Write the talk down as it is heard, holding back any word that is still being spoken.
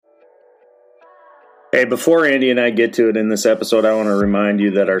Hey, before Andy and I get to it in this episode, I want to remind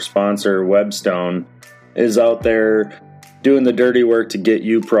you that our sponsor, Webstone, is out there doing the dirty work to get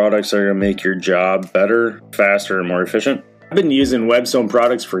you products that are going to make your job better, faster, and more efficient. I've been using Webstone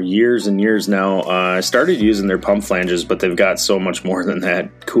products for years and years now. I started using their pump flanges, but they've got so much more than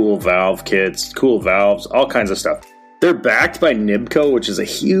that. Cool valve kits, cool valves, all kinds of stuff. They're backed by Nibco, which is a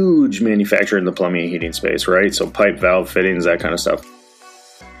huge manufacturer in the plumbing and heating space, right? So pipe, valve, fittings, that kind of stuff.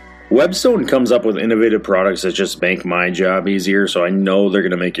 Webstone comes up with innovative products that just make my job easier, so I know they're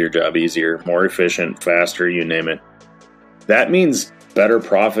going to make your job easier, more efficient, faster, you name it. That means better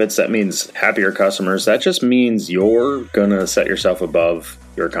profits. That means happier customers. That just means you're going to set yourself above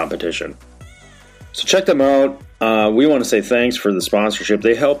your competition. So check them out. We want to say thanks for the sponsorship.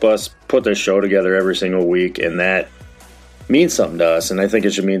 They help us put this show together every single week, and that means something to us, and I think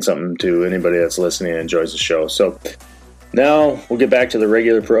it should mean something to anybody that's listening and enjoys the show. So now we'll get back to the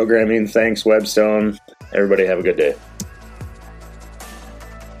regular programming. Thanks, Webstone. Everybody have a good day.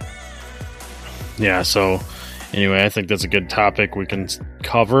 Yeah, so anyway, I think that's a good topic we can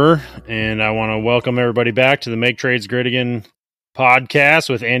cover. And I want to welcome everybody back to the Make Trades Great Again podcast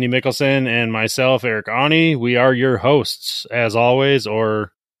with Andy Mickelson and myself, Eric Awney. We are your hosts, as always,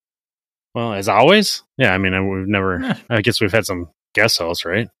 as always? Yeah, I mean, we've never, I guess we've had some guest hosts,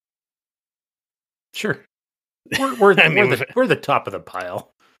 right? Sure. We're the top of the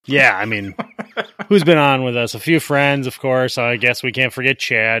pile. Yeah, I mean, who's been on with us? A few friends, of course. I guess we can't forget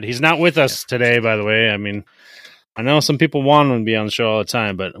Chad. He's not with us today, by the way. I mean, I know some people want him to be on the show all the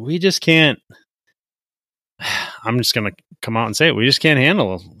time, but we just can't. I'm just going to come out and say it. We just can't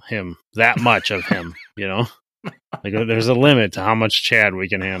handle him, that much of him, you know? Like, there's a limit to how much Chad we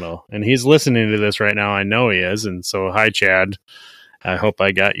can handle. And he's listening to this right now. I know he is. And so, hi, Chad. I hope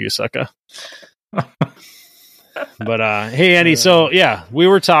I got you, sucker. But hey, Andy, so yeah, we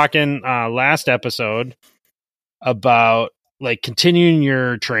were talking last episode about like continuing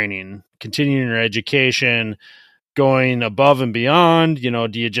your training, continuing your education, going above and beyond. You know,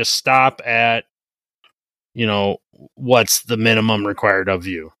 do you just stop at, you know, what's the minimum required of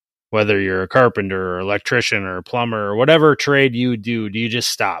you? Whether you're a carpenter or electrician or a plumber or whatever trade you do you just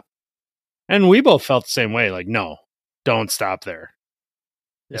stop? And we both felt the same way. Like, no, don't stop there.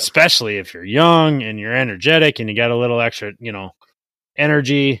 Yep. Especially if you're young and you're energetic and you got a little extra, you know,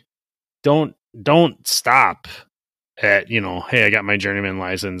 energy. Don't stop at, you know, hey, I got my journeyman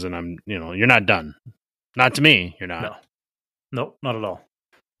license and I'm, you know, you're not done. Not to me, you're not. No, not at all.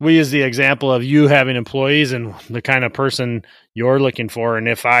 We use the example of you having employees and the kind of person you're looking for. And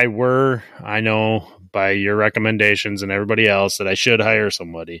if I know by your recommendations and everybody else that I should hire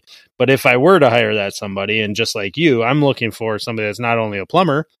somebody. But if I were to hire that somebody, and just like you, I'm looking for somebody that's not only a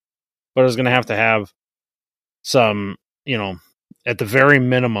plumber, but is going to have some, you know, at the very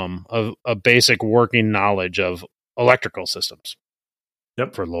minimum of a basic working knowledge of electrical systems.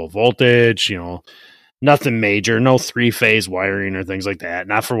 Yep. For low voltage, you know, nothing major, no 3-phase wiring or things like that.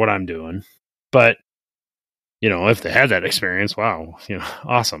 Not for what I'm doing. But, you know, if they had that experience, wow, you know,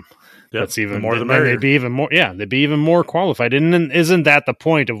 awesome. Yep. That's even more than merrier. They'd be even more. Yeah, they'd be even more qualified. And isn't that the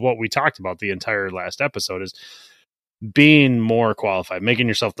point of what we talked about the entire last episode? Is being more qualified, making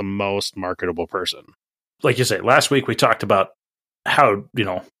yourself the most marketable person. Like you say, last week we talked about how, you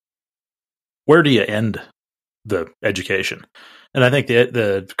know, where do you end the education? And I think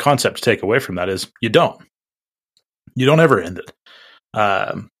the concept to take away from that is you don't ever end it.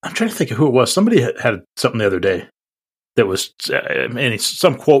 I'm trying to think of who it was. Somebody had something the other day that was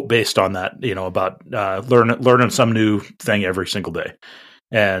some quote based on that, you know, about learning some new thing every single day.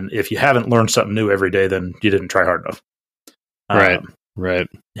 And if you haven't learned something new every day, then you didn't try hard enough. Right.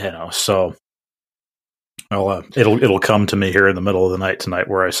 You know, so it'll come to me here in the middle of the night tonight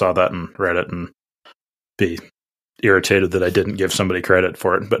where I saw that and read it and be irritated that I didn't give somebody credit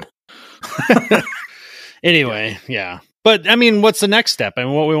for it. But anyway, yeah. But I mean, what's the next step?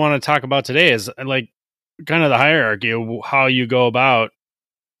 And what we want to talk about today is like kind of the hierarchy of how you go about,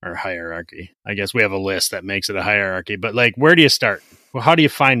 or hierarchy. I guess we have a list that makes it a hierarchy, but like, where do you start? Well, how do you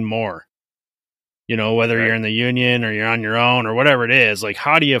find more? You know, whether you're in the union or you're on your own or whatever it is, like,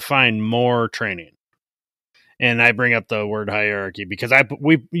 how do you find more training? And I bring up the word hierarchy because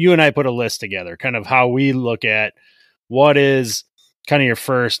you and I put a list together, kind of how we look at what is kind of your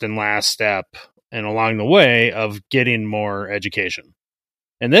first and last step and along the way of getting more education.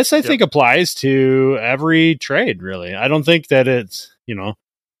 And this, I think, applies to every trade, really. I don't think that it's, you know,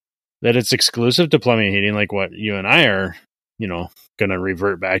 that it's exclusive to plumbing and heating, like what you and I are, you know, going to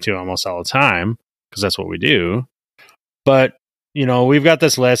revert back to almost all the time, because that's what we do. But, you know, we've got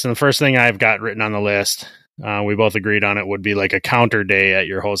this list, and the first thing I've got written on the list, we both agreed on it, would be like a counter day at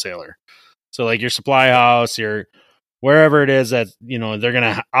your wholesaler. So like your supply house, your wherever it is that, you know, they're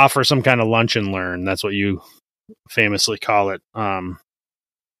going to offer some kind of lunch and learn. That's what you famously call it.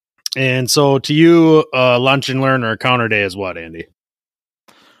 And so to you, lunch and learn or a counter day is what, Andy?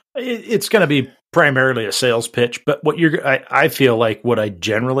 It's going to be primarily a sales pitch, but I feel like what I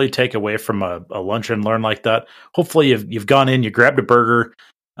generally take away from a lunch and learn like that, hopefully you've gone in, you grabbed a burger,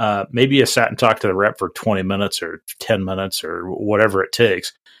 maybe you sat and talked to the rep for 20 minutes or 10 minutes or whatever it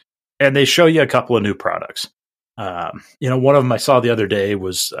takes, and they show you a couple of new products. One of them I saw the other day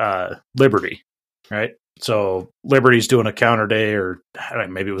was Liberty, right? So Liberty's doing a counter day, or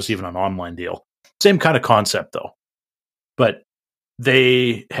maybe it was even an online deal. Same kind of concept though, but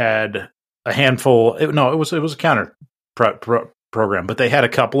they had a handful. It was a counter program, but they had a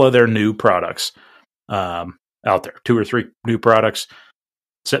couple of their new products out there, 2 or 3 new products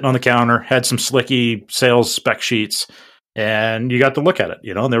sitting on the counter. Had some slicky sales spec sheets, and you got to look at it.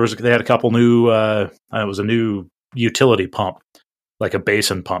 You know, and they had a couple new. It was a new utility pump, like a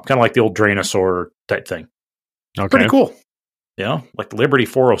basin pump, kind of like the old Drainosaur type thing. Okay. Pretty cool. You know, like the Liberty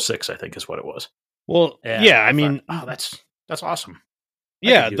 406, I think is what it was. Well, and yeah, I mean, that's awesome.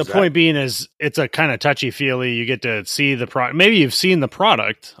 Yeah, the point being is it's a kind of touchy-feely. You get to see the product. Maybe you've seen the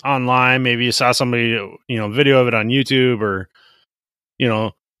product online. Maybe you saw somebody, video of it on YouTube or,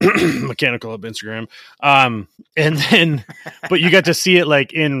 Mechanical Hub Instagram. But you get to see it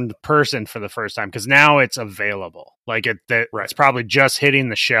like in person for the first time because now it's available. Like it's probably just hitting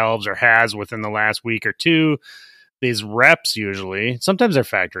the shelves or has within the last week or two. These reps usually, sometimes they're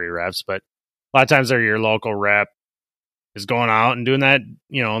factory reps, but a lot of times they're your local rep. Is going out and doing that,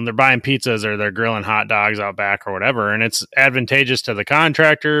 and they're buying pizzas or they're grilling hot dogs out back or whatever. And it's advantageous to the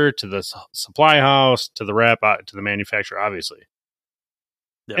contractor, to the supply house, to the rep, to the manufacturer, obviously.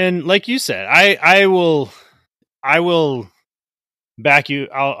 Yep. And like you said, I will back you.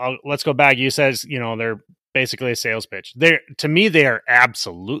 Let's go back. You said, they're basically a sales pitch. To me, they are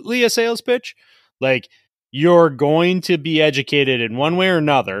absolutely a sales pitch. Like you're going to be educated in one way or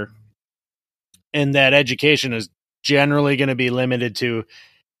another. And that education is generally going to be limited to,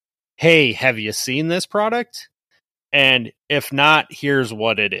 hey, have you seen this product? And if not, here's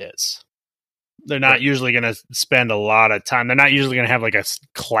what it is. They're not usually going to spend a lot of time. They're not usually going to have like a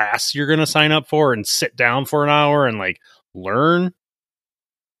class you're going to sign up for and sit down for an hour and like learn.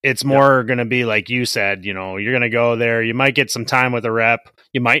 It's more going to be like you said, you're going to go there. You might get some time with a rep.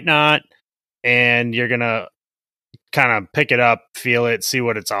 You might not. And you're going to kind of pick it up, feel it, see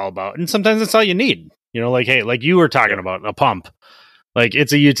what it's all about. And sometimes that's all you need. Like, hey, like you were talking about a pump, like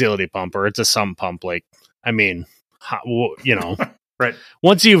it's a utility pump or it's a sump pump. Like, I mean, right.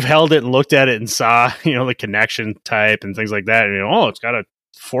 Once you've held it and looked at it and saw, the connection type and things like that, and it's got a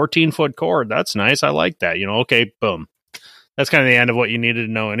 14-foot cord. That's nice. I like that. Okay, boom. That's kind of the end of what you needed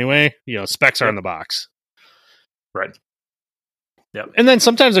to know anyway. Specs are in the box. Right. Yep. And then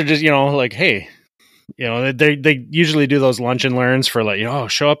sometimes they're just, like, hey, they usually do those lunch and learns for like,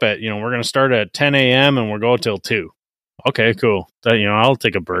 show up at, we're going to start at 10 a.m. and we'll go till 2. Okay, cool. I'll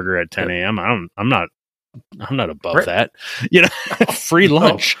take a burger at 10 a.m. I'm not above that, free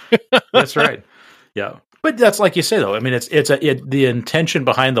lunch. That's right. Yeah. But that's like you say though. I mean, it's the intention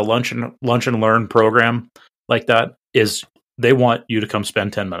behind the lunch and learn program like that is they want you to come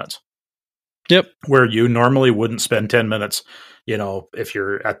spend 10 minutes. Yep. Where you normally wouldn't spend 10 minutes. If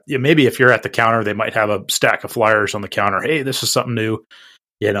you're at the counter, they might have a stack of flyers on the counter. Hey, this is something new,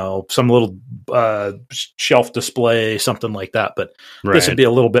 some little shelf display, something like that. But this would be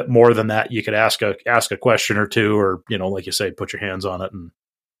a little bit more than that. You could ask a question or two, or, like you say, put your hands on it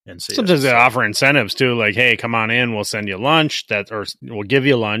and see. Sometimes they offer incentives too. Like, hey, come on in. We'll send you lunch or we'll give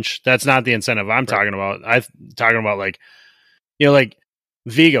you lunch. That's not the incentive I'm talking about. I'm talking about like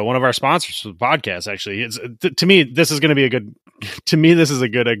Viga, one of our sponsors for the podcast, actually. To me, this is a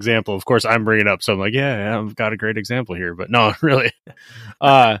good example. Of course, I'm bringing it up, so I'm like, yeah, I've got a great example here. But no, really.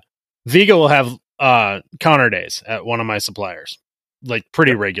 Viga will have counter days at one of my suppliers, like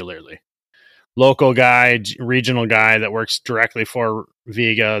pretty regularly. Local guy, regional guy that works directly for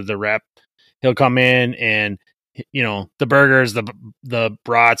Viga, the rep, he'll come in and the burgers, the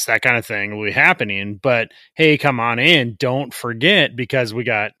brats, that kind of thing will be happening. But hey, come on in. Don't forget, because we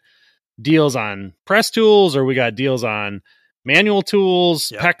got deals on press tools, or we got deals on manual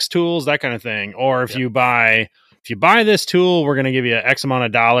tools, PEX tools, that kind of thing. Or if you buy this tool, we're going to give you X amount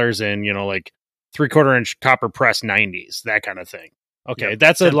of dollars in, like 3/4 inch copper press 90s, that kind of thing. Okay.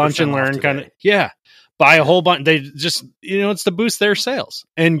 That's a lunch and learn kind of, buy a whole bunch. They just, it's to boost their sales.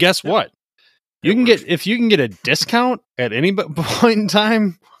 And guess what? If you can get a discount at any point in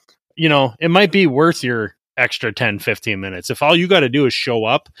time, it might be worth your extra 10, 15 minutes. If all you got to do is show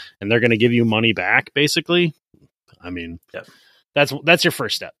up and they're going to give you money back, basically, I mean, that's your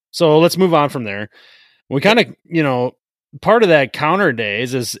first step. So let's move on from there. We kind of, part of that counter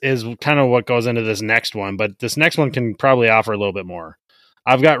days is kind of what goes into this next one, but this next one can probably offer a little bit more.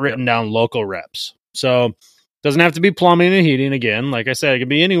 I've got written down local reps. So doesn't have to be plumbing and heating again. Like I said, it could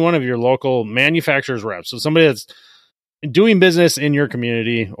be any one of your local manufacturer's reps. So somebody that's doing business in your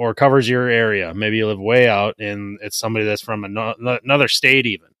community or covers your area. Maybe you live way out and it's somebody that's from another state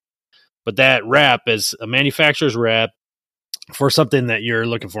even. But that rep is a manufacturer's rep for something that you're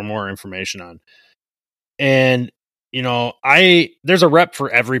looking for more information on. And, there's a rep for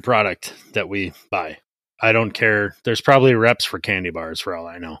every product that we buy. I don't care. There's probably reps for candy bars for all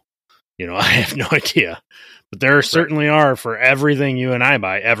I know. I have no idea. But there certainly are for everything you and I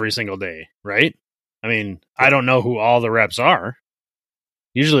buy every single day, right? I mean, I don't know who all the reps are.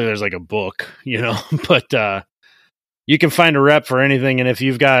 Usually there's like a book, but you can find a rep for anything. And if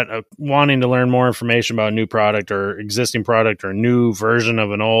you've got wanting to learn more information about a new product or existing product or new version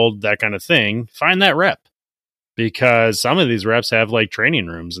of an old, that kind of thing, find that rep. Because some of these reps have like training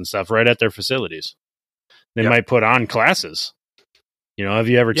rooms and stuff right at their facilities. They might put on classes. Have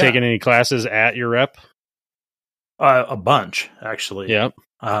you ever taken any classes at your rep? A bunch, actually. Yep.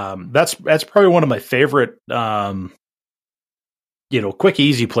 That's probably one of my favorite, quick,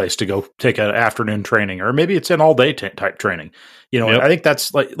 easy place to go take an afternoon training, or maybe it's an all day type training. I think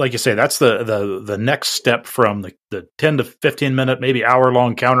that's like you say, that's the next step from the 10 to 15 minute, maybe hour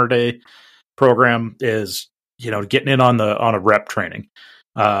long counter day program is, getting in on a rep training,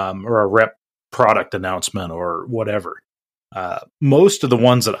 or a rep product announcement or whatever. Most of the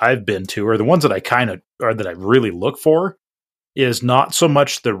ones that I've been to, or the ones that that I really look for, is not so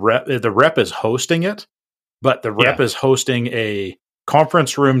much the rep. The rep is hosting it, but the rep is hosting a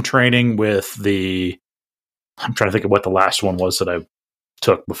conference room training with I'm trying to think of what the last one was that I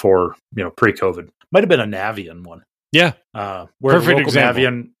took before, pre-COVID. Might have been a Navian one. Yeah. Where perfect the local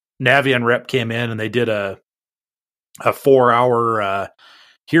example. Navian rep came in and they did a 4-hour,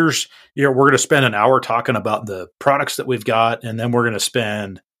 we're going to spend an hour talking about the products that we've got, and then we're going to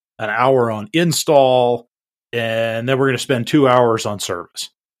spend an hour on install, and then we're going to spend 2 hours on service.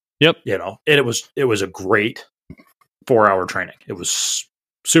 Yep. And it was a great 4-hour training. It was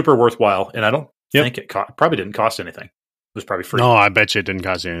super worthwhile. And I don't think it probably didn't cost anything. It was probably free. No, I bet you it didn't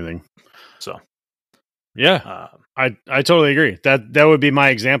cost you anything. So, yeah, I totally agree. That would be my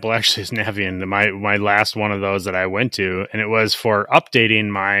example. Actually, is Navian, my last one of those that I went to, and it was for updating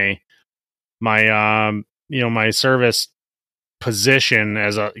my my service position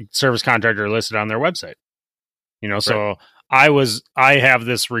as a service contractor listed on their website. So I have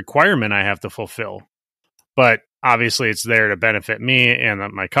this requirement I have to fulfill, but obviously it's there to benefit me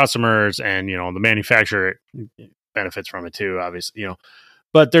and my customers, and the manufacturer benefits from it too, obviously.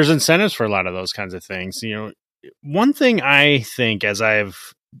 But there's incentives for a lot of those kinds of things. One thing I think, the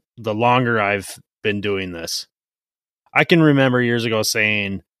longer I've been doing this, I can remember years ago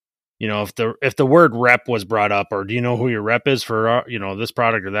saying, if the word rep was brought up, or do you know who your rep is for, this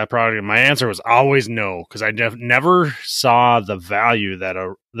product or that product? And my answer was always no, because I never saw the value that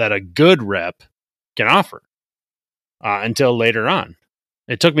a good rep can offer until later on.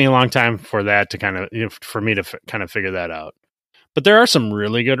 It took me a long time for that to kind of, for me to kind of figure that out. But there are some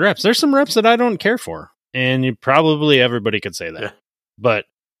really good reps. There's some reps that I don't care for, and everybody could say that. Yeah. But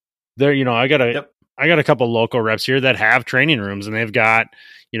there, I got a couple local reps here that have training rooms, and they've got,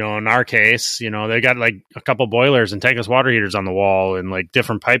 in our case, they got like a couple boilers and tankless water heaters on the wall, and like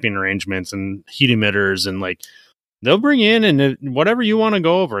different piping arrangements and heat emitters, and like they'll bring in and whatever you want to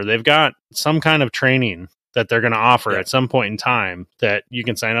go over. They've got some kind of training that they're going to offer at some point in time that you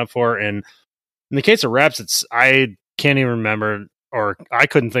can sign up for. And in the case of reps, I can't even remember, or I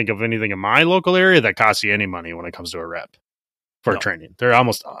couldn't think of anything in my local area that costs you any money when it comes to a rep for training. They're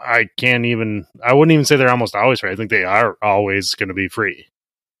almost, I wouldn't even say they're almost always free. I think they are always going to be free.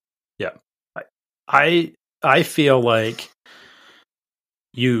 Yeah. I feel like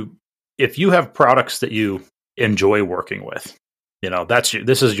if you have products that you enjoy working with,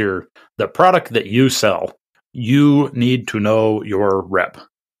 the product that you sell, you need to know your rep.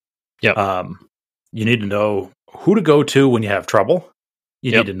 Yeah. You need to know who to go to when you have trouble.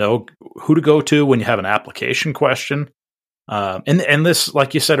 You need to know who to go to when you have an application question. And this,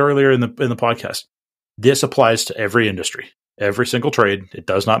 like you said earlier in the podcast, this applies to every industry, every single trade. It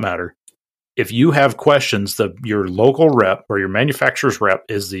does not matter. If you have questions, your local rep or your manufacturer's rep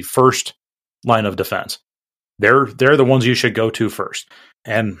is the first line of defense. They're the ones you should go to first.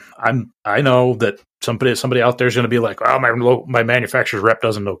 And I know that somebody out there is going to be like, oh, my manufacturer's rep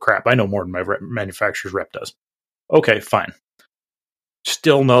doesn't know crap. I know more than my manufacturer's rep does. Okay, fine.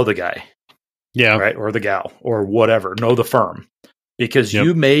 Still know the guy. Yeah. Right. Or the gal or whatever. Know the firm. Because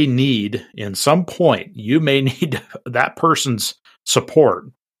you may need, in some point, that person's support,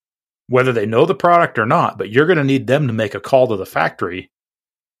 whether they know the product or not, but you're going to need them to make a call to the factory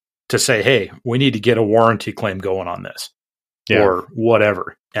to say, hey, we need to get a warranty claim going on this or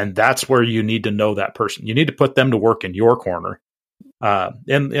whatever. And that's where you need to know that person. You need to put them to work in your corner.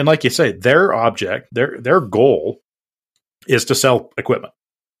 And like you say, their object, their goal is to sell equipment.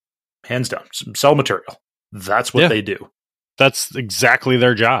 Hands down, sell material. That's what they do. That's exactly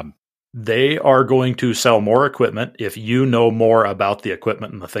their job. They are going to sell more equipment if you know more about the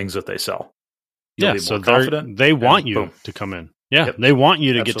equipment and the things that they sell. You'll be more confident. They want you to come in. Yeah, yep. They want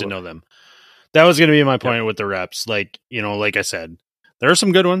you to get to know them. That was going to be my point with the reps. Like, like I said, there are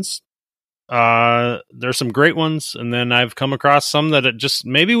some good ones. There's some great ones. And then I've come across some that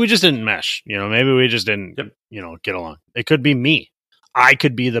maybe we just didn't mesh. Maybe we just didn't, get along. It could be me. I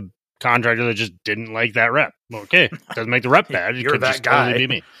could be the contractor that just didn't like that rep. Okay, doesn't make the rep bad. It You're could that just guy. totally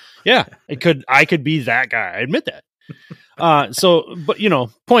be me. Yeah, I could be that guy. I admit that. But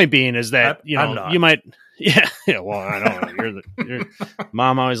point being is that you might. Yeah. Well, I know your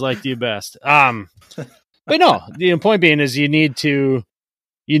mom always liked you best. But no, the point being is you need to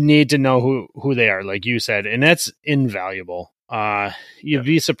know who they are, like you said, and that's invaluable. You'd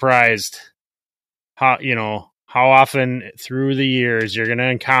be surprised how often through the years you're going to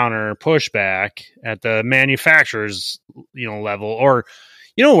encounter pushback at the manufacturer's, level, or,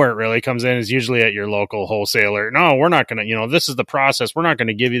 where it really comes in is usually at your local wholesaler. No, we're not going to, this is the process. We're not going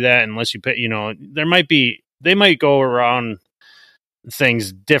to give you that unless you pay, they might go around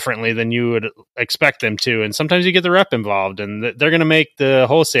things differently than you would expect them to. And sometimes you get the rep involved and they're going to make the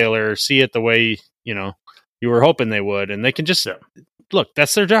wholesaler see it the way, you were hoping they would. And they can just look,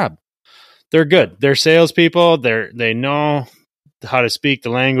 that's their job. They're good. They're salespeople. They know how to speak the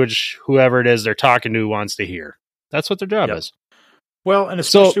language, whoever it is they're talking to wants to hear. That's what their job is. Well, and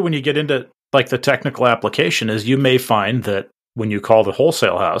especially when you get into like the technical application is you may find that when you call the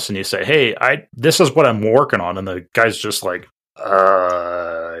wholesale house and you say, hey, this is what I'm working on. And the guy's just like,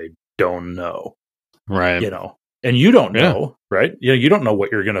 I don't know. Right. And you don't know, right? You don't know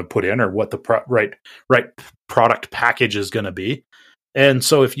what you're going to put in or what the right product package is going to be. And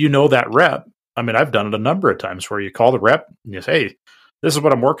so if you know that rep, I mean, I've done it a number of times where you call the rep and you say, hey, this is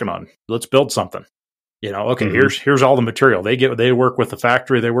what I'm working on. Let's build something. Okay, here's all the material. They work with the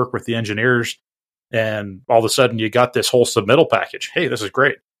factory, they work with the engineers, and all of a sudden you got this whole submittal package. Hey, this is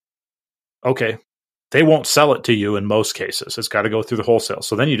great. Okay. They won't sell it to you in most cases. It's got to go through the wholesale.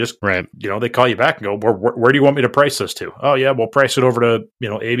 So then you just, they call you back and go, where do you want me to price this to? Oh yeah, we'll price it over to,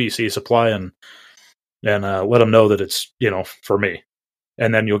 ABC Supply and let them know that it's, for me.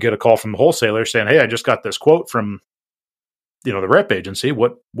 And then you'll get a call from the wholesaler saying, hey, I just got this quote from, the rep agency.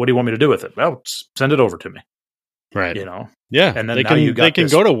 What do you want me to do with it? Well, send it over to me. Right. Yeah. And then they can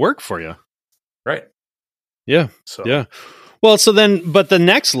go to work for you. Right. Yeah. So, yeah. Well, but the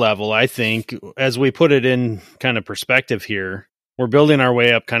next level, I think, as we put it in kind of perspective here, we're building our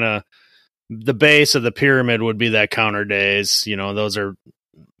way up. Kind of the base of the pyramid would be that counter days. Those are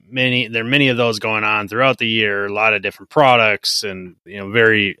there are many of those going on throughout the year, a lot of different products and,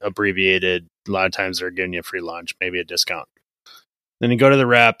 very abbreviated. A lot of times they're giving you a free lunch, maybe a discount. Then you go to the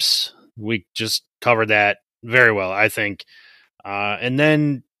reps. We just covered that very well, I think. And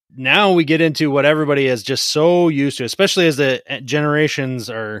then now we get into what everybody is just so used to, especially as the generations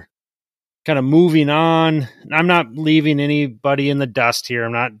are kind of moving on. I'm not leaving anybody in the dust here.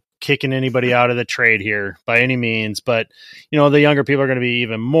 I'm not kicking anybody out of the trade here by any means, but the younger people are going to be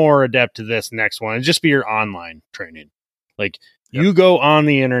even more adept to this next one. It'd just be your online training. Like you go on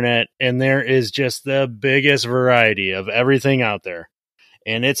the internet and there is just the biggest variety of everything out there.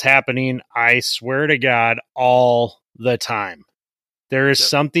 And it's happening, I swear to God, all the time. There is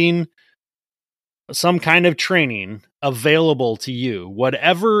some kind of training available to you,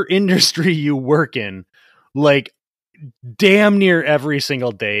 whatever industry you work in, like damn near every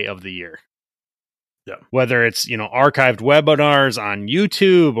single day of the year. Yeah. Whether it's, archived webinars on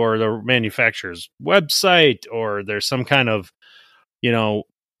YouTube or the manufacturer's website, or there's some kind of,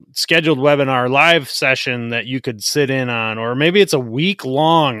 scheduled webinar live session that you could sit in on, or maybe it's a week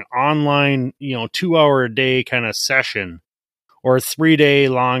long online, 2 hour a day kind of session, or a 3-day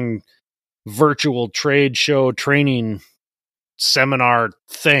long virtual trade show training seminar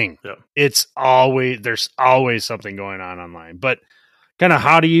thing. Yeah. There's always something going on online, but kind of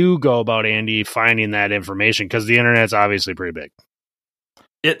how do you go about, Andy, finding that information? Because the internet's obviously pretty big.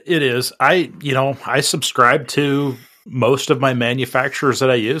 It is. I subscribe to most of my manufacturers that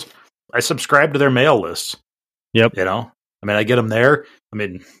I use. I subscribe to their mail lists. Yep. I get them there.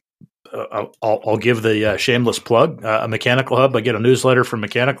 I'll give the shameless plug. A Mechanical Hub. I get a newsletter from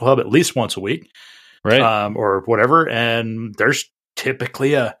Mechanical Hub at least once a week, right? Or whatever. And there's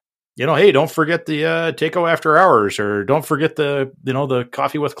typically hey, don't forget the Takeo After Hours, or don't forget the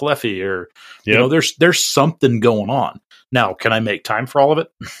Coffee with Caleffi, or there's something going on. Now, can I make time for all of it?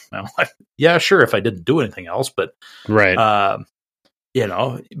 Well, yeah, sure. If I didn't do anything else, but right.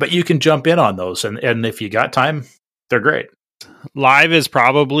 But you can jump in on those, and if you got time, they're great. Live is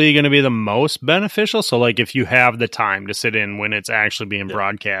probably going to be the most beneficial. So, like, if you have the time to sit in when it's actually being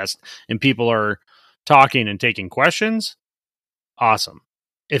broadcast and people are talking and taking questions, awesome.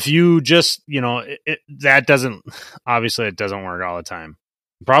 If you just, that doesn't, obviously it doesn't work all the time,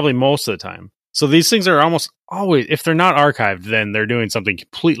 probably most of the time. So these things are almost always, if they're not archived, then they're doing something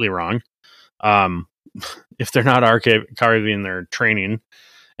completely wrong. If they're not archiving their training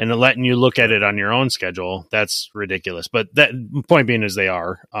and letting you look at it on your own schedule, that's ridiculous. But that point being is they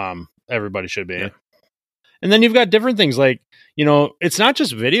are. Everybody should be. Yeah. And then you've got different things like, it's not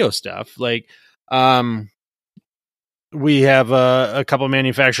just video stuff. Like, we have a couple of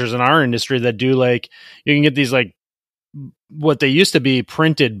manufacturers in our industry that do, like, you can get these, like, what they used to be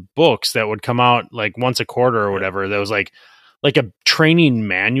printed books that would come out like once a quarter or whatever. That was like a training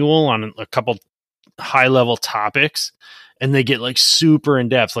manual on a couple high level topics, and they get like super in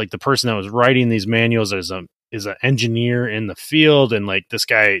depth. Like the person that was writing these manuals is an engineer in the field, and like this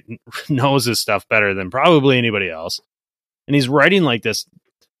guy knows his stuff better than probably anybody else. And he's writing like this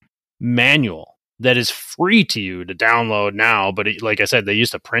manual that is free to you to download now. But like I said, they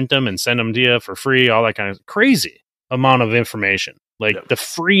used to print them and send them to you for free, all that kind of crazy amount of information. Like the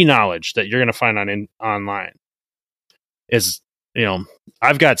free knowledge that you're going to find online is,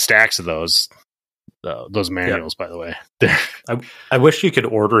 I've got stacks of those manuals, by the way. I wish you could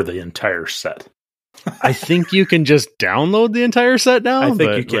order the entire set. I think you can just download the entire set now. I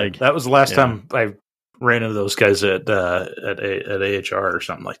think you can. Like, that was the last time I ran into those guys at AHR or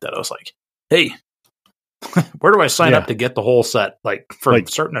something like that. I was like, hey, where do I sign up to get the whole set? Like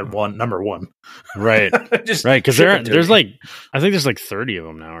starting at number one. Right. Just right. Cause there's like, I think there's like 30 of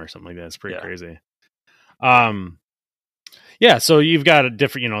them now or something like that. It's pretty crazy. Yeah. So you've got a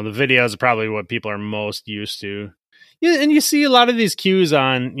different, the videos are probably what people are most used to. Yeah. And you see a lot of these cues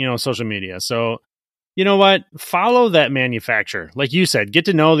on, social media. So you know what? Follow that manufacturer. Like you said, get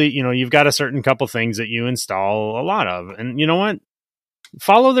to know that, you've got a certain couple things that you install a lot of, and you know what?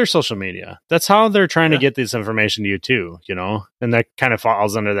 Follow their social media. That's how they're trying to get this information to you too, and that kind of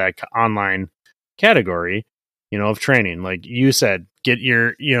falls under that online category, of training. Like you said, get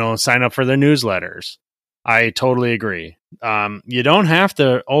your, sign up for their newsletters. I totally agree. You don't have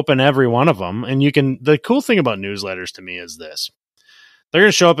to open every one of them, and the cool thing about newsletters to me is this. They're going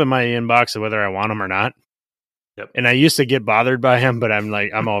to show up in my inbox whether I want them or not. Yep. And I used to get bothered by them, but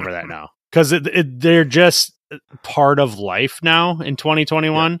I'm over that now. Because they're just part of life now in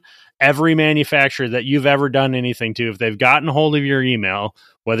 2021. Yep. Every manufacturer that you've ever done anything to, if they've gotten a hold of your email,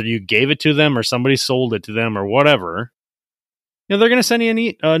 whether you gave it to them or somebody sold it to them or whatever, they're going to send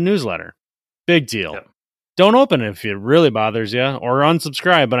you a newsletter. Big deal. Yep. Don't open it if it really bothers you, or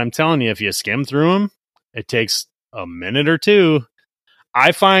unsubscribe. But I'm telling you, if you skim through them, it takes a minute or two.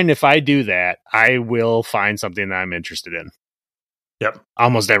 I find if I do that, I will find something that I'm interested in. Yep.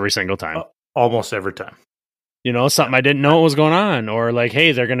 Almost every single time. Almost every time. Something I didn't know what was going on, or like,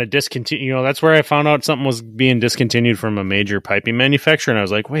 hey, they're going to discontinue. That's where I found out something was being discontinued from a major piping manufacturer. And I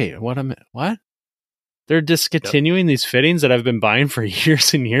was like, wait, what? They're discontinuing these fittings that I've been buying for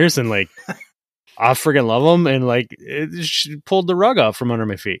years and years. And like, I freaking love them. And like, it pulled the rug out from under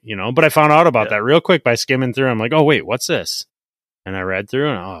my feet, but I found out about that real quick by skimming through. I'm like, oh, wait, what's this? And I read through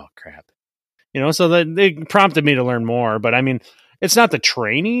and oh crap, so that they prompted me to learn more. But I mean, it's not the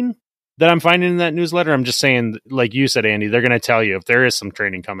training that I'm finding in that newsletter. I'm just saying, like you said, Andy, they're going to tell you if there is some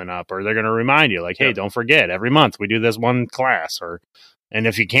training coming up, or they're going to remind you like, hey, don't forget every month we do this one class, and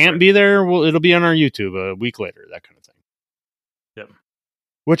if you can't be there, it'll be on our YouTube a week later, that kind of thing. Yep.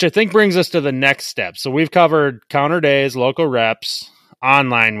 Which I think brings us to the next step. So we've covered counter days, local reps,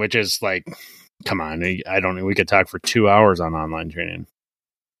 online, which is like, come on, I don't know. We could talk for 2 hours on online training.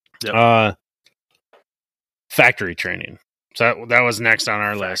 Yep. Factory training. So that was next on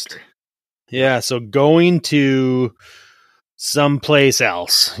our list. Yeah. So going to someplace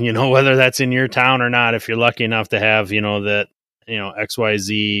else, whether that's in your town or not, if you're lucky enough to have, that,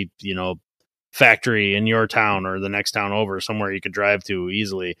 XYZ, factory in your town or the next town over, somewhere you could drive to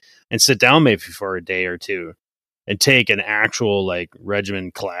easily, and sit down maybe for a day or two and take an actual like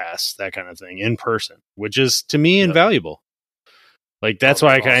regimen class, that kind of thing, in person, which is to me invaluable. Like that's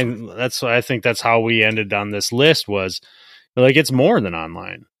why that's why I think that's how we ended on this list, was like it's more than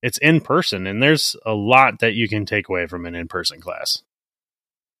online. It's in person, and there's a lot that you can take away from an in-person class.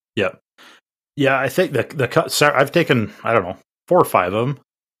 Yeah. Yeah, I think I've taken, I don't know, 4 or 5 of them,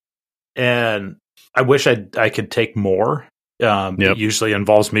 and I wish I could take more. It usually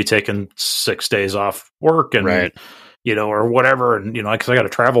involves me taking 6 days off work and, or whatever. And, cause I got a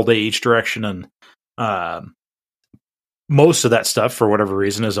travel day each direction. And, most of that stuff, for whatever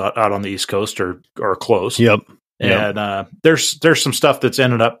reason, is out on the East Coast or close. Yep. And, there's some stuff that's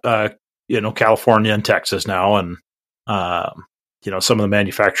ended up, California and Texas now. And, some of the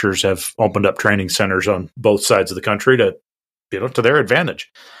manufacturers have opened up training centers on both sides of the country to their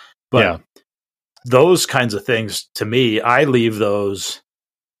advantage. But those kinds of things, to me, I leave those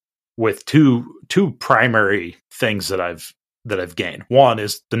with two primary things that I've gained. One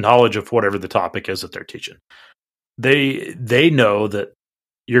is the knowledge of whatever the topic is that they're teaching. They know that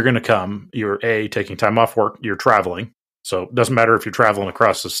you're going to come, you're taking time off work, you're traveling. So it doesn't matter if you're traveling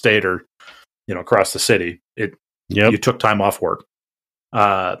across the state or, across the city, you took time off work.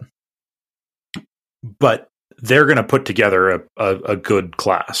 But they're going to put together a good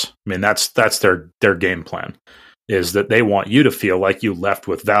class. I mean, that's their game plan, is that they want you to feel like you left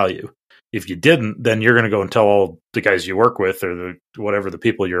with value. If you didn't, then you're going to go and tell all the guys you work with or the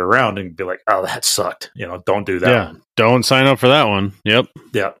people you're around and be like, "Oh, that sucked." Don't do that. Yeah, don't sign up for that one. Yep.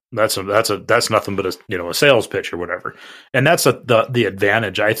 Yeah, that's nothing but a sales pitch or whatever. And that's the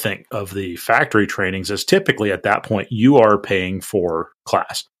advantage, I think, of the factory trainings, is typically at that point you are paying for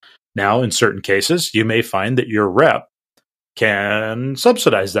class. Now, in certain cases, you may find that your rep can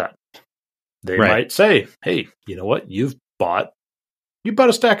subsidize that. They might say, "Hey, you know what? You bought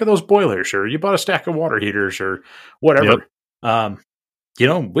a stack of those boilers, or you bought a stack of water heaters, or whatever. Yep.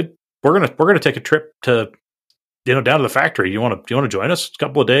 We're gonna take a trip to down to the factory. You want to join us a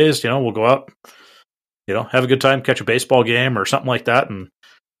couple of days? We'll go out, have a good time, catch a baseball game or something like that." And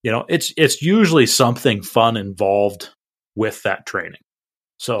it's usually something fun involved with that training.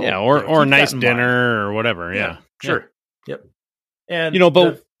 So or a nice dinner or whatever. Yeah, sure. Yep. And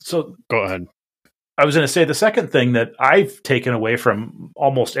so go ahead. I was going to say the second thing that I've taken away from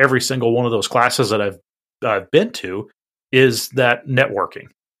almost every single one of those classes that I've been to is that networking.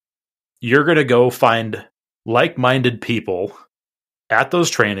 You're going to go find like-minded people at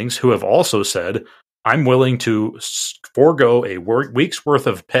those trainings who have also said, "I'm willing to forego a week's worth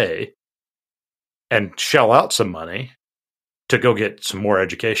of pay and shell out some money to go get some more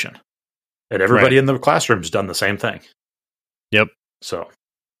education." And everybody in the classroom's done the same thing. Yep. So.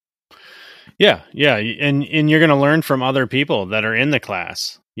 Yeah. And you're going to learn from other people that are in the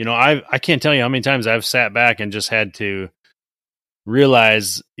class. I can't tell you how many times I've sat back and just had to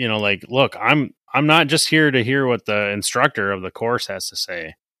realize, look, I'm not just here to hear what the instructor of the course has to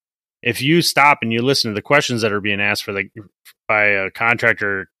say. If you stop and you listen to the questions that are being asked by a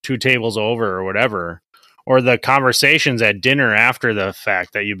contractor 2 tables over or whatever, or the conversations at dinner after the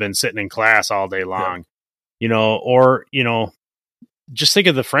fact that you've been sitting in class all day long, just think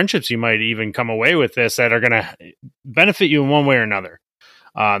of the friendships you might even come away with this that are going to benefit you in one way or another.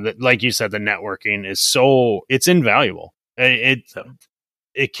 That, like you said, the networking is it's invaluable.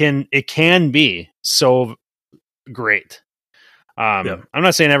 It can be so great. I'm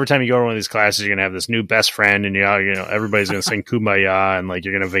not saying every time you go to one of these classes, you're going to have this new best friend and everybody's going to sing Kumbaya and like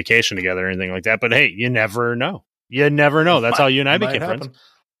you're going to vacation together or anything like that. But hey, you never know. That's how you and I became friends.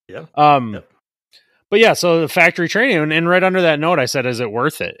 Yeah. But yeah, so the factory training, and right under that note, I said, is it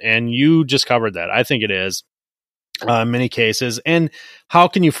worth it? And you just covered that. I think it is in many cases. And how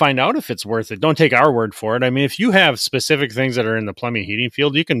can you find out if it's worth it? Don't take our word for it. I mean, if you have specific things that are in the plumbing heating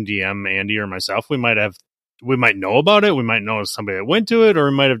field, you can DM Andy or myself. We might know about it. We might know somebody that went to it, or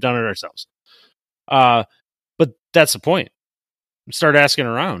we might have done it ourselves. But that's the point. Start asking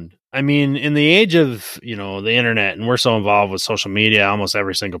around. I mean, in the age of, the internet, and we're so involved with social media, almost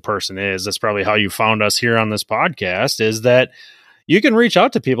every single person is. That's probably how you found us here on this podcast, is that you can reach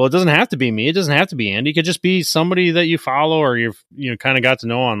out to people. It doesn't have to be me. It doesn't have to be Andy. It could just be somebody that you follow or you've kind of got to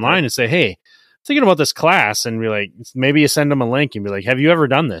know online and say, "Hey, thinking about this class," and be like, maybe you send them a link and be like, "Have you ever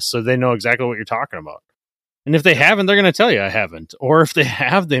done this?" So they know exactly what you're talking about. And if they haven't, they're going to tell you I haven't. Or if they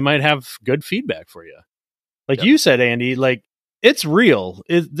have, they might have good feedback for you. Like you said, Andy, like, it's real.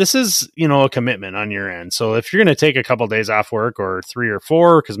 This is, a commitment on your end. So if you're going to take a couple of days off work, or 3 or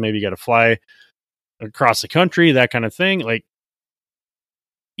 4, because maybe you got to fly across the country, that kind of thing, like,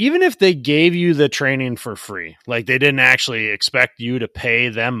 even if they gave you the training for free, like they didn't actually expect you to pay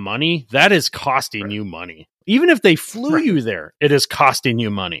them money, that is costing you money. Even if they flew you there, it is costing you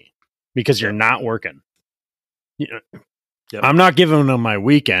money because you're not working. I'm not giving them my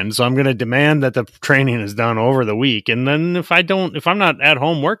weekend, so I'm going to demand that the training is done over the week. And then if I'm not at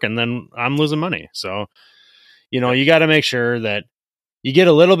home working, then I'm losing money. So, you got to make sure that you get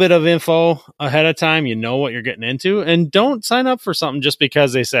a little bit of info ahead of time. You know what you're getting into, and don't sign up for something just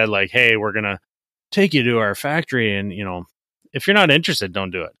because they said like, "Hey, we're going to take you to our factory." And, if you're not interested,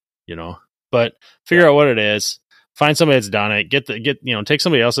 don't do it, but figure out what it is, find somebody that's done it, take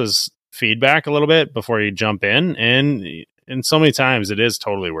somebody else's feedback a little bit before you jump in. And so many times it is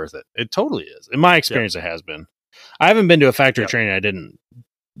totally worth it. It totally is. In my experience, it has been. I haven't been to a factory training I didn't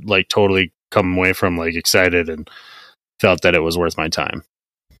like totally come away from like excited and felt that it was worth my time.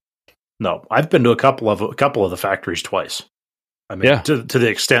 No, I've been to a couple of the factories twice. I mean, to the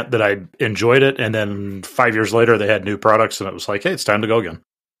extent that I enjoyed it, and then 5 years later they had new products, and it was like, hey, it's time to go again.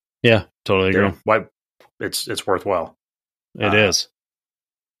 Yeah, totally agree. Why? It's worthwhile. It is.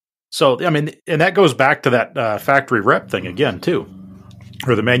 So, I mean, and that goes back to that factory rep thing again, too,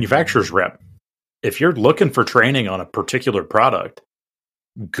 or the manufacturer's rep. If you're looking for training on a particular product,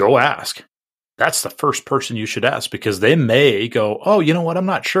 go ask. That's the first person you should ask, because they may go, oh, you know what? I'm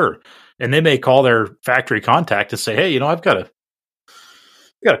not sure. And they may call their factory contact and say, hey, I've got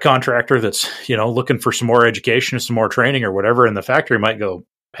a contractor that's, looking for some more education, some more training or whatever. And the factory might go,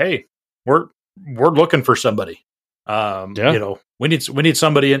 hey, we're looking for somebody. We need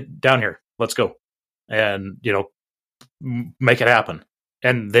somebody down here. Let's go. And, make it happen.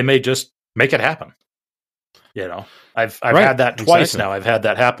 And they may just make it happen. I've had that twice now. I've had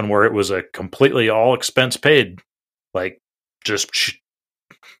that happen where it was a completely all expense paid, like just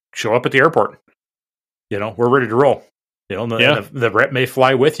show up at the airport. We're ready to roll. The rep may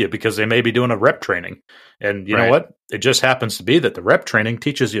fly with you because they may be doing a rep training. And you know what? It just happens to be that the rep training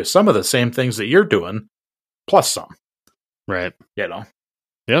teaches you some of the same things that you're doing, plus some. Right.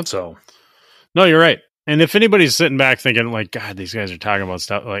 Yep. So, no, you're right. And if anybody's sitting back thinking like, God, these guys are talking about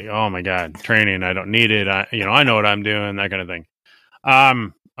stuff like, oh my God, training, I don't need it. I know what I'm doing, that kind of thing.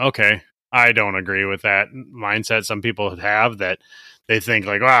 Okay. I don't agree with that mindset. Some people have that they think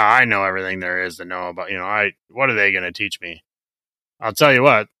like, wow, I know everything there is to know about, what are they going to teach me? I'll tell you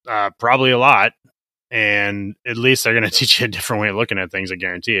what, probably a lot. And at least they're going to teach you a different way of looking at things. I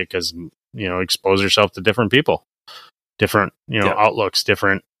guarantee it. Cause expose yourself to different people, different, outlooks,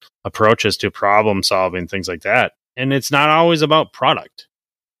 different approaches to problem solving, things like that. And it's not always about product.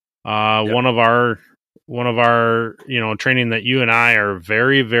 One of our training that you and I are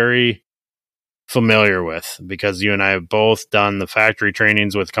very, very familiar with, because you and I have both done the factory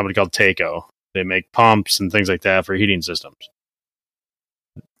trainings with a company called Taco. They make pumps and things like that for heating systems.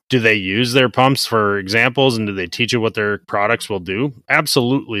 Do they use their pumps for examples, and do they teach you what their products will do?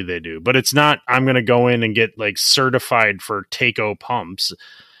 Absolutely they do. But it's not, I'm going to go in and get like certified for Taco pumps.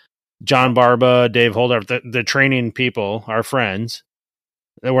 John Barba, Dave Holder, the training people, our friends,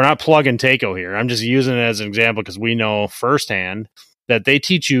 we're not plugging Taco here. I'm just using it as an example because we know firsthand that they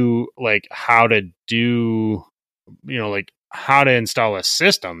teach you like how to do, like how to install a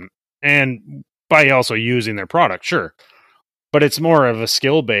system, and by also using their product, sure. But it's more of a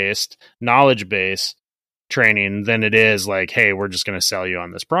skill-based, knowledge-based training than it is like, hey, we're just going to sell you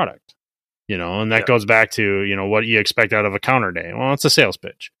on this product, and that goes back to, what you expect out of a counter day. Well, it's a sales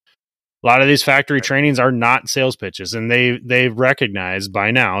pitch. A lot of these factory trainings are not sales pitches, and they've recognized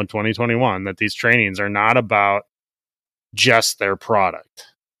by now in 2021 that these trainings are not about just their product.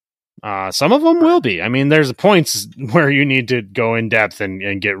 Some of them will be. I mean, there's points where you need to go in depth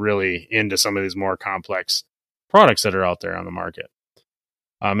and get really into some of these more complex products that are out there on the market.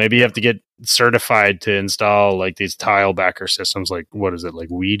 Maybe you have to get certified to install like these tile backer systems, like what is it, like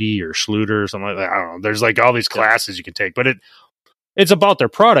Weedy or Schluter or something like that. I don't know. There's like all these classes you can take, but it's about their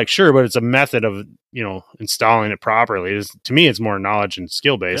product, sure, but it's a method of, installing it properly. To me, it's more knowledge and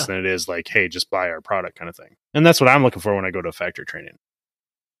skill based than it is like, hey, just buy our product kind of thing. And that's what I'm looking for when I go to factory training.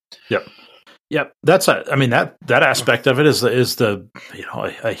 Yep. That's that aspect of it is the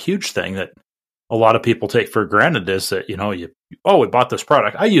a huge thing that a lot of people take for granted, is that, we bought this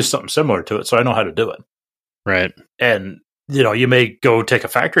product. I use something similar to it, so I know how to do it. Right. And, you may go take a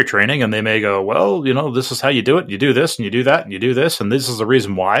factory training and they may go, well, this is how you do it. You do this and you do that and you do this, and this is the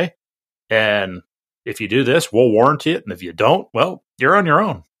reason why. And if you do this, we'll warranty it. And if you don't, well, you're on your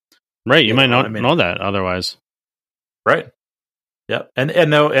own. Right. You might not know that otherwise. Right. Yeah.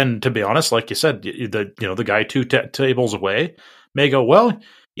 And to be honest, like you said, the guy two tables away may go, well,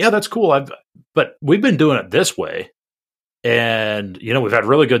 yeah, that's cool. But we've been doing it this way. And, we've had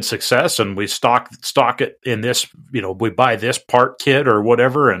really good success, and we stock it in this, we buy this part kit or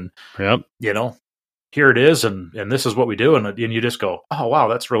whatever. And, Yep. Here it is. And this is what we do. And you just go, oh, wow,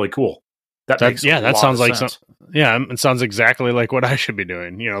 that's really cool. That sounds like sense. it sounds exactly like what I should be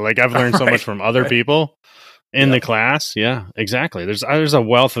doing. Like I've learned so much from other people in the class. Yeah, exactly. There's a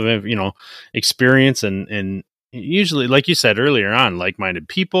wealth of, experience and usually, like you said earlier on, like-minded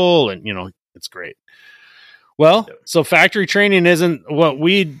people, and, it's great. Well, so factory training isn't what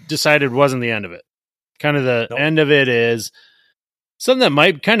we decided wasn't the end of it. Kind of the end of it is something that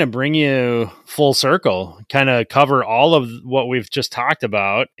might kind of bring you full circle, kind of cover all of what we've just talked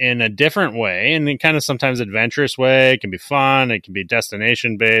about in a different way, and in kind of sometimes adventurous way. It can be fun. It can be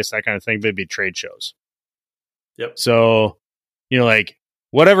destination based, that kind of thing. But it'd be trade shows. Yep. So, like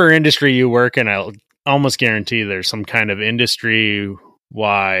whatever industry you work in, I'll almost guarantee there's some kind of industry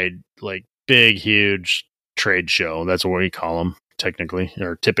wide, like big, huge trade show. That's what we call them technically,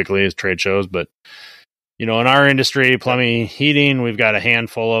 or typically, is trade shows. But in our industry, plumbing, heating, we've got a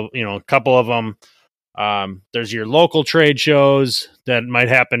handful of, a couple of them. There's your local trade shows that might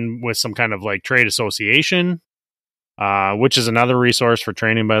happen with some kind of like trade association, which is another resource for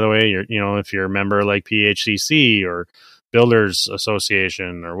training, by the way. If you're a member like PHCC or Builders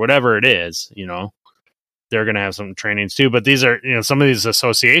Association or whatever it is, they're going to have some trainings too. But these are, some of these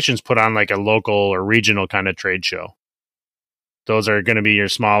associations put on like a local or regional kind of trade show. Those are going to be your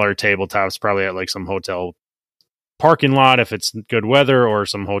smaller tabletops, probably at like some hotel parking lot if it's good weather, or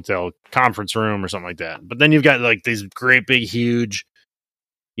some hotel conference room or something like that. But then you've got like these great big, huge,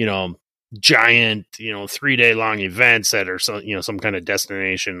 giant, 3-day long events that are some kind of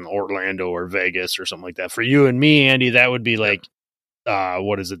destination, Orlando or Vegas or something like that. For you and me, Andy, that would be like,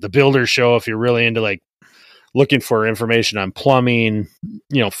 what is it? The Builder Show. If you're really into like looking for information on plumbing,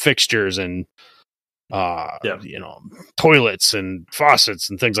 fixtures and, toilets and faucets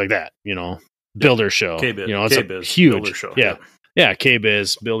and things like that, Builder Show, it's a huge Builder Show. Yeah.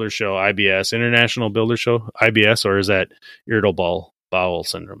 KBiz, Builder Show, IBS, International Builder Show, IBS, or is that irritable bowel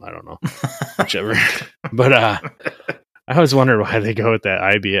syndrome? I don't know, whichever. But I always wondered why they go with that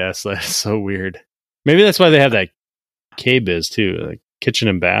IBS. That's so weird. Maybe that's why they have that KBiz too, like Kitchen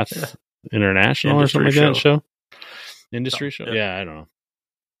and Bath International Industry or something like that show. Industry show. Yeah, I don't know.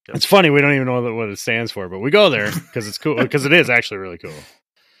 It's funny, we don't even know what it stands for, but we go there because it's cool, because it is actually really cool.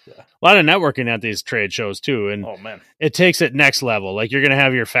 Yeah. A lot of networking at these trade shows too, and it takes it next level. Like you're going to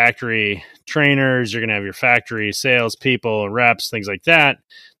have your factory trainers, you're going to have your factory sales people, reps, things like that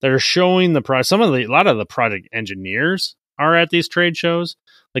are showing the product. A lot of the product engineers are at these trade shows,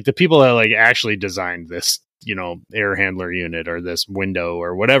 like the people that like actually designed this, air handler unit or this window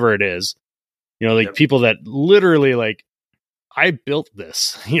or whatever it is. People that literally like, I built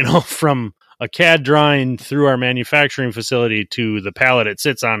this, from a CAD drawing through our manufacturing facility to the pallet it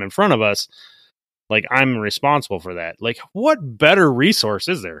sits on in front of us. Like I'm responsible for that. Like what better resource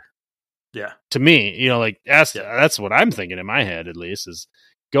is there? Yeah. To me, that's what I'm thinking in my head, at least, is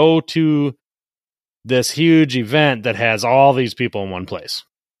go to this huge event that has all these people in one place.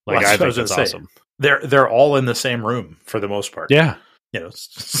 Like I think that's awesome. They're all in the same room for the most part. Yeah.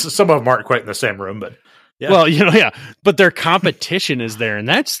 Some of them aren't quite in the same room, but yeah. Well, but their competition is there, and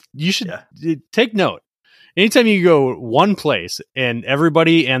you should take note. Anytime you go one place and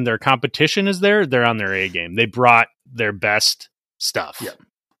everybody and their competition is there, they're on their A game. They brought their best stuff,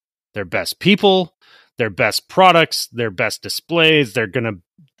 their best people, their best products, their best displays. They're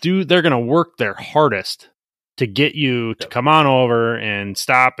gonna work their hardest to get you to come on over and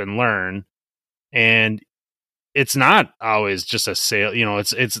stop and learn. And it's not always just a sale,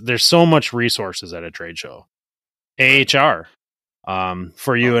 there's so much resources at a trade show. AHR,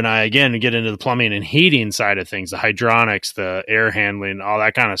 for you and I, again, to get into the plumbing and heating side of things, the hydronics, the air handling, all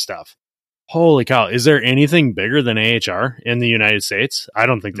that kind of stuff. Holy cow. Is there anything bigger than AHR in the United States? I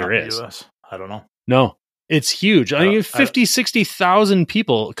don't think there is. US. I don't know. No, it's huge. I mean, 60,000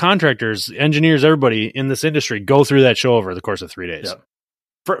 people, contractors, engineers, everybody in this industry go through that show over the course of 3 days.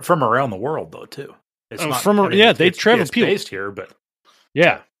 Yeah. From around the world, though, too. It's they travel people based here, but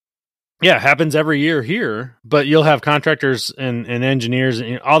yeah, it happens every year here. But you'll have contractors and engineers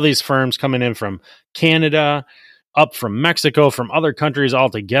and all these firms coming in from Canada, up from Mexico, from other countries all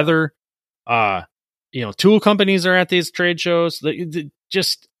together. Tool companies are at these trade shows.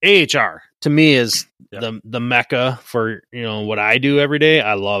 Just AHR to me is the mecca for what I do every day.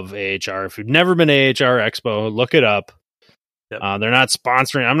 I love AHR. If you've never been to AHR Expo, look it up. They're not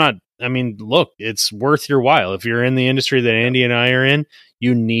sponsoring. Look, it's worth your while. If you're in the industry that Andy and I are in,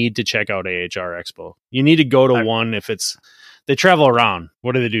 you need to check out AHR Expo. You need to go to one if they travel around.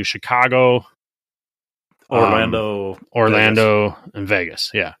 What do they do? Chicago, Orlando, and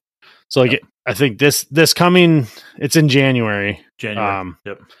Vegas. Yeah. So like, I think this coming, it's in January.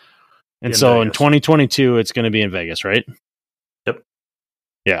 Yep. And so in 2022, it's going to be in Vegas, right? Yep.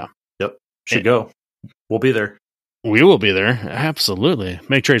 Yeah. Yep. Should go. We'll be there. We will be there. Absolutely.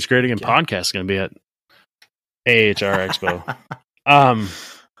 Make Trades Great Again podcast is going to be at AHR Expo.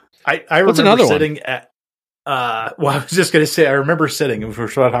 I remember sitting at, I was just going to say, I remember sitting, if we're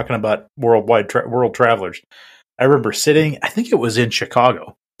talking about world travelers, I remember sitting, I think it was in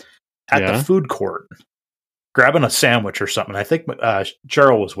Chicago, at the food court, grabbing a sandwich or something. I think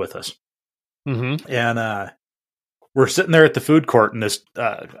Cheryl was with us. Mm-hmm. And we're sitting there at the food court, and this,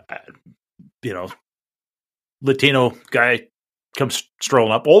 Latino guy comes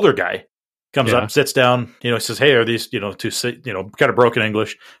strolling up, older guy comes up, sits down, says, "Hey, are these, kind of broken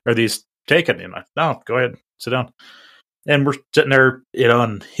English, are these taken?" No, go ahead, sit down. And we're sitting there,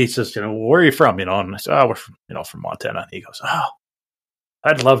 and he says, "Where are you from?" And I said, "Oh, we're from Montana." And he goes, "Oh,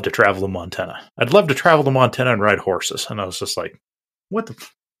 I'd love to travel to Montana. I'd love to travel to Montana and ride horses." And I was just like, what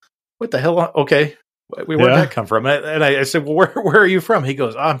the hell? Okay. Where'd that come from? And I said, "Well, where are you from?" He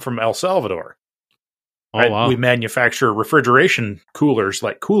goes, "I'm from El Salvador." Oh, wow. We manufacture refrigeration coolers,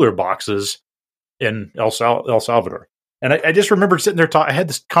 like cooler boxes, in El Salvador. And I just remember sitting there I had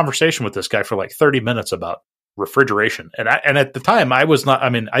this conversation with this guy for like 30 minutes about refrigeration. And at the time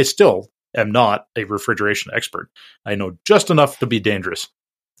I still am not a refrigeration expert. I know just enough to be dangerous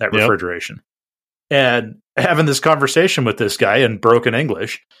at refrigeration. And having this conversation with this guy in broken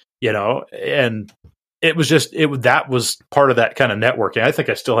English, and it was that was part of that kind of networking. I think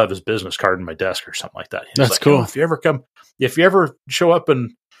I still have his business card in my desk or something like that. That's like, cool. If you ever show up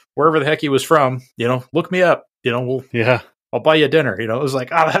in wherever the heck he was from, look me up, I'll buy you dinner. It was like,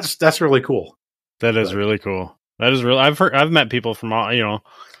 that's really cool. That is really cool. That is really, I've met people from all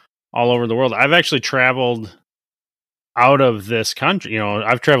over the world. I've actually traveled out of this country.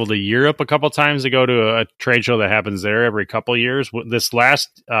 I've traveled to Europe a couple times to go to a trade show that happens there every couple years. This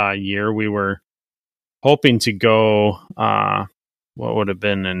last year, we were hoping to go, what would have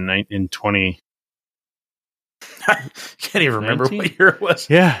been in 20... Can't even remember what year it was.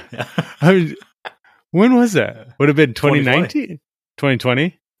 Yeah. When was that? Would have been 2019?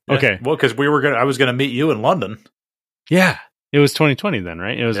 2020? Yeah. Okay. Well, because I was going to meet you in London. Yeah. It was 2020 then,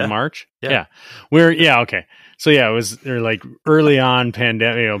 right? It was in March. Yeah. Okay. So it was like early on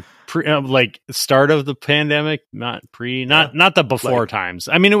pandemic, like start of the pandemic, not the before times.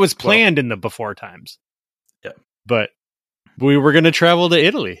 I mean, it was planned in the before times. Yeah. But we were going to travel to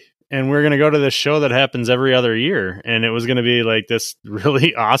Italy, and we we're going to go to this show that happens every other year. And it was going to be like this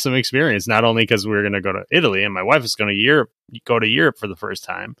really awesome experience, not only because we were going to go to Italy and my wife was going to go to Europe for the first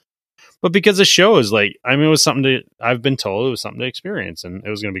time, but because the show is it was something I've been told it was something to experience, and it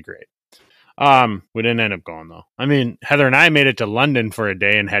was going to be great. We didn't end up going though. I mean, Heather and I made it to London for a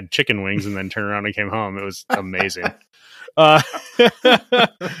day and had chicken wings and then turned around and came home. It was amazing.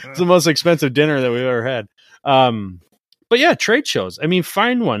 It's the most expensive dinner that we've ever had. But yeah, trade shows. I mean,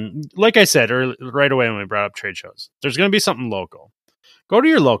 find one. Like I said right away when we brought up trade shows, there's going to be something local. Go to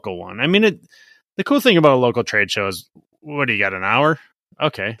your local one. I mean, the cool thing about a local trade show is, what do you got, an hour?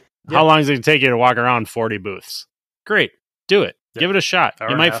 Okay. Yeah. How long is it going to take you to walk around 40 booths? Great. Do it. Yep. Give it a shot.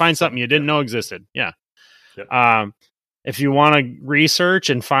 You might find something you didn't know existed. Yeah. Yep. If you want to research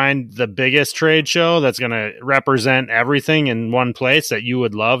and find the biggest trade show that's going to represent everything in one place that you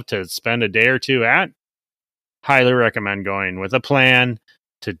would love to spend a day or two at, highly recommend going with a plan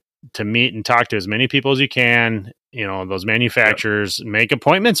to meet and talk to as many people as you can. Those manufacturers, make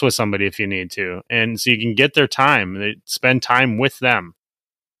appointments with somebody if you need to, and so you can get their time, spend time with them.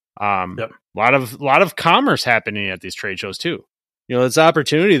 A lot of commerce happening at these trade shows too. It's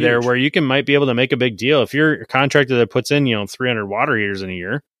opportunity there where you might be able to make a big deal. If you're a contractor that puts in 300 water heaters in a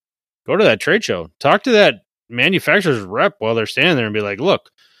year, go to that trade show, talk to that manufacturer's rep while they're standing there and be like, "Look,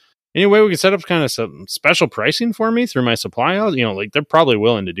 any way we can set up kind of some special pricing for me through my supply house?" They're probably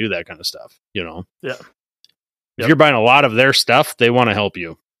willing to do that kind of stuff. Yeah. If you're buying a lot of their stuff, they want to help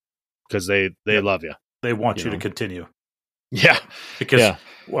you because they love you. They want you to continue. Yeah. Because,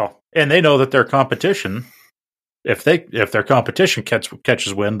 and they know that their competition, if their competition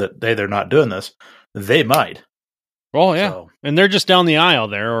catches wind that they're not doing this, they might. Oh, yeah. So, and they're just down the aisle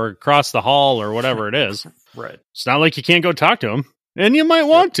there or across the hall or whatever it is. Right. It's not like you can't go talk to them. And you might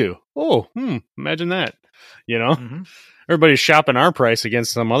want to. Oh, imagine that. Everybody's shopping our price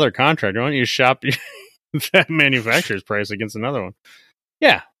against some other contractor. Why don't you shop that manufacturer's price against another one?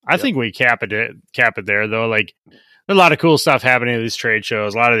 Yeah, I think we cap it there, though. Like, there's a lot of cool stuff happening at these trade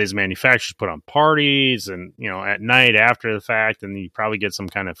shows. A lot of these manufacturers put on parties and, at night after the fact, and you probably get some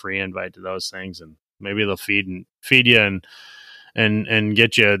kind of free invite to those things. And maybe they'll feed you and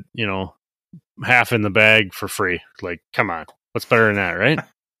get you, you know, half in the bag for free. Like, come on, what's better than that, right?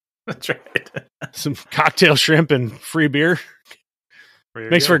 That's right. Some cocktail shrimp and free beer.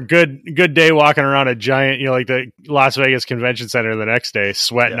 Makes go. for a good day walking around a giant, you know, like the Las Vegas Convention Center the next day,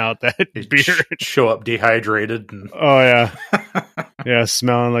 sweating out that beer. Show up dehydrated. And Oh yeah, yeah,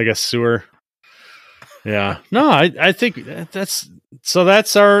 smelling like a sewer. Yeah, no, I think that's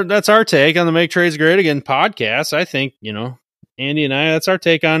our take on the Make Trades Great Again podcast. I think, you know, Andy and I, that's our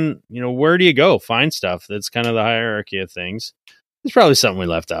take on, you know, where do you go find stuff that's kind of the hierarchy of things. There's probably something we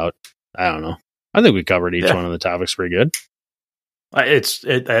left out. I don't know. I think we covered each one of the topics pretty good.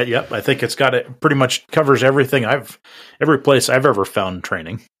 Yep. I think it's got it pretty much covers everything every place I've ever found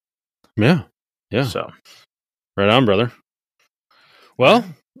training. Yeah. Yeah. So right on, brother. Well,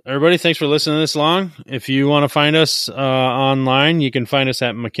 everybody, thanks for listening this long. If you want to find us online, you can find us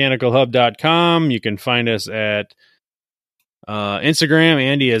at mechanicalhub.com. You can find us at Instagram.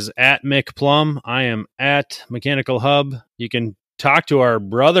 Andy is at MickPlum. I am at Mechanical Hub. You can talk to our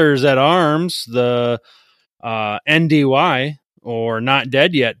brothers at arms, the NDY, or Not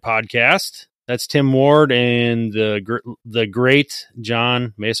Dead Yet podcast. That's Tim Ward and the great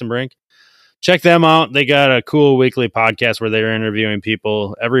John Masonbrink. Check them out. They got a cool weekly podcast where they're interviewing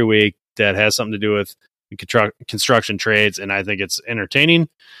people every week that has something to do with construction trades, and I think it's entertaining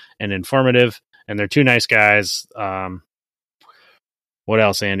and informative, and they're two nice guys. What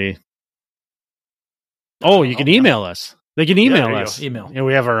else, Andy? Oh, you can email us. They can email us. Email. And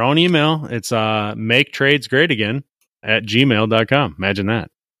we have our own email. It's maketradesgreatagain@gmail.com. Imagine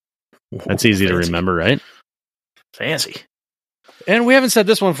that. That's easy to remember, right? Fancy. And we haven't said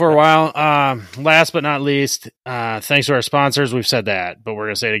this one for a while. Last but not least, thanks to our sponsors. We've said that, but we're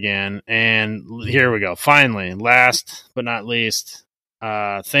going to say it again. And here we go. Finally, last but not least,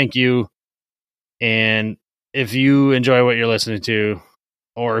 thank you. And if you enjoy what you're listening to,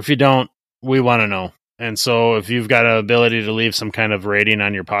 or if you don't, we want to know. And so if you've got an ability to leave some kind of rating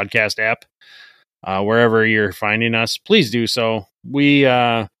on your podcast app, wherever you're finding us, please do so. We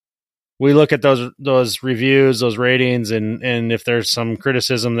look at those reviews, those ratings, and if there's some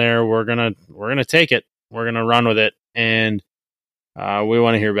criticism there, we're gonna take it. We're gonna run with it, and we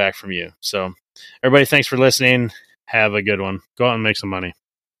want to hear back from you. So, everybody, thanks for listening. Have a good one. Go out and make some money.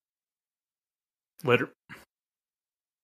 Later.